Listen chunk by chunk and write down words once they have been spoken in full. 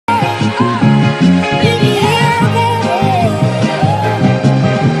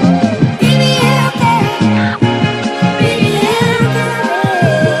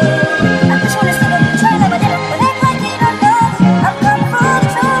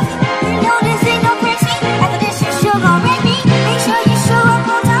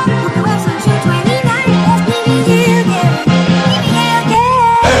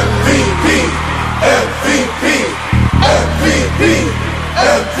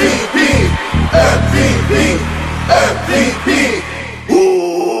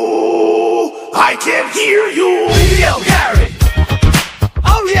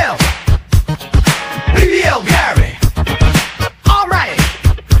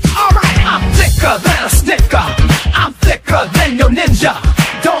snicker. I'm thicker than your ninja.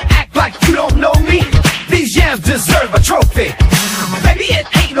 Don't act like you don't know me. These yams deserve a trophy. Baby, it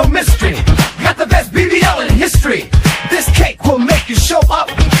ain't no mystery. Got the best BBL in history. This cake will make you show up.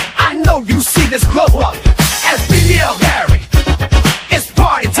 I know you see this glow up. As BBL Gary, it's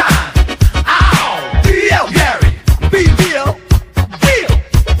party time. Ow, BBL Gary, BBL,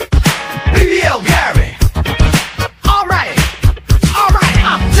 BBL Gary. Alright,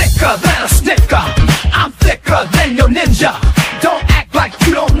 I'm thicker than a snicker. I'm thicker than your ninja. Don't act like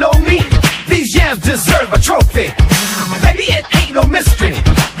you don't know me. These yams deserve a trophy. Baby, it ain't no mystery.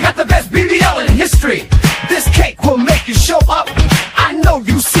 Got the best BBL in history. This cake will make you show up. I know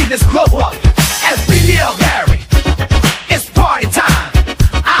you see this glow up. As BBL Gary, it's party time.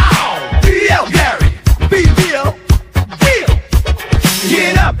 Ow, BBL Gary, BBL.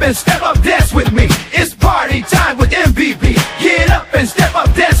 Get up and step up, dance with me. It's party time with MVP. Get up and step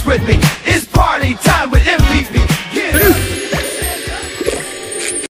up, dance with me.